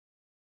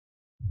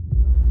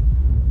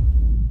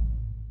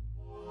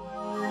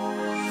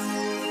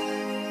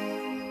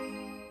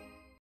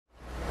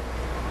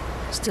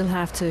Still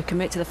have to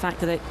commit to the fact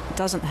that it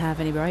doesn't have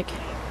any break.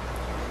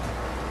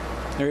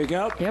 There you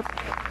go. Yep.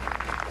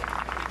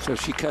 So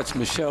she cuts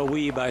Michelle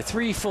Wie by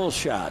 3 full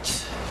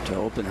shots to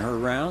open her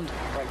round.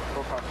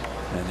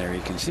 And there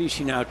you can see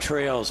she now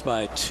trails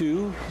by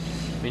 2.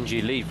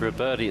 Minjee lead for a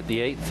birdie at the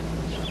 8th.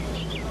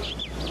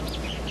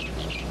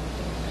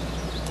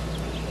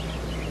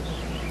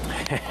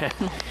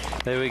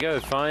 There we go.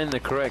 Find the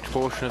correct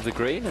portion of the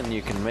green and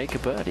you can make a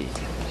birdie.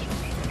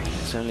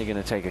 It's only going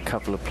to take a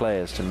couple of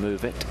players to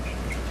move it.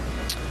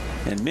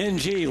 And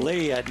Minjee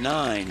Lee at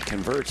 9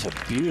 converts a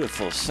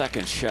beautiful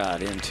second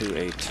shot into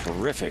a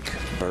terrific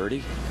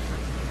birdie.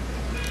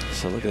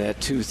 So look at that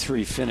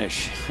 2-3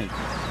 finish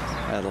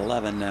at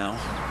 11 now.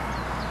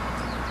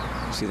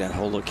 See that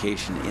whole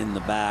location in the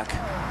back.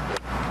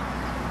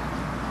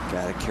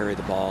 Got to carry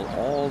the ball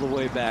all the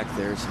way back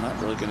there. It's not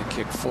really going to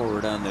kick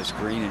forward on this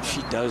green, and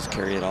she does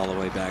carry it all the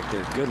way back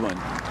there. Good one.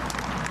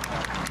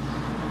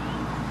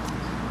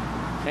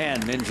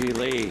 And Minjee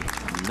Lee,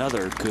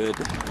 another good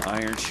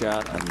iron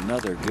shot,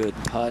 another good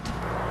putt.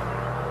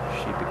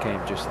 She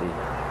became just the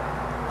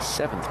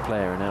 7th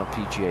player in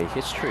LPGA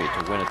history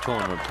to win a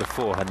tournament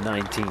before her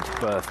 19th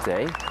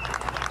birthday.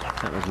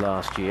 That was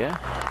last year.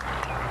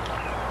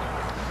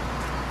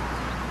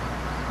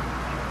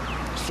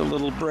 Just a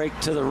little break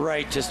to the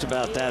right, just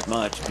about that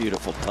much.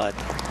 Beautiful putt.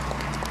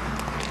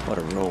 What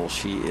a roll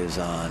she is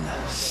on.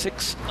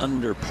 6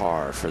 under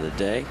par for the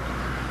day.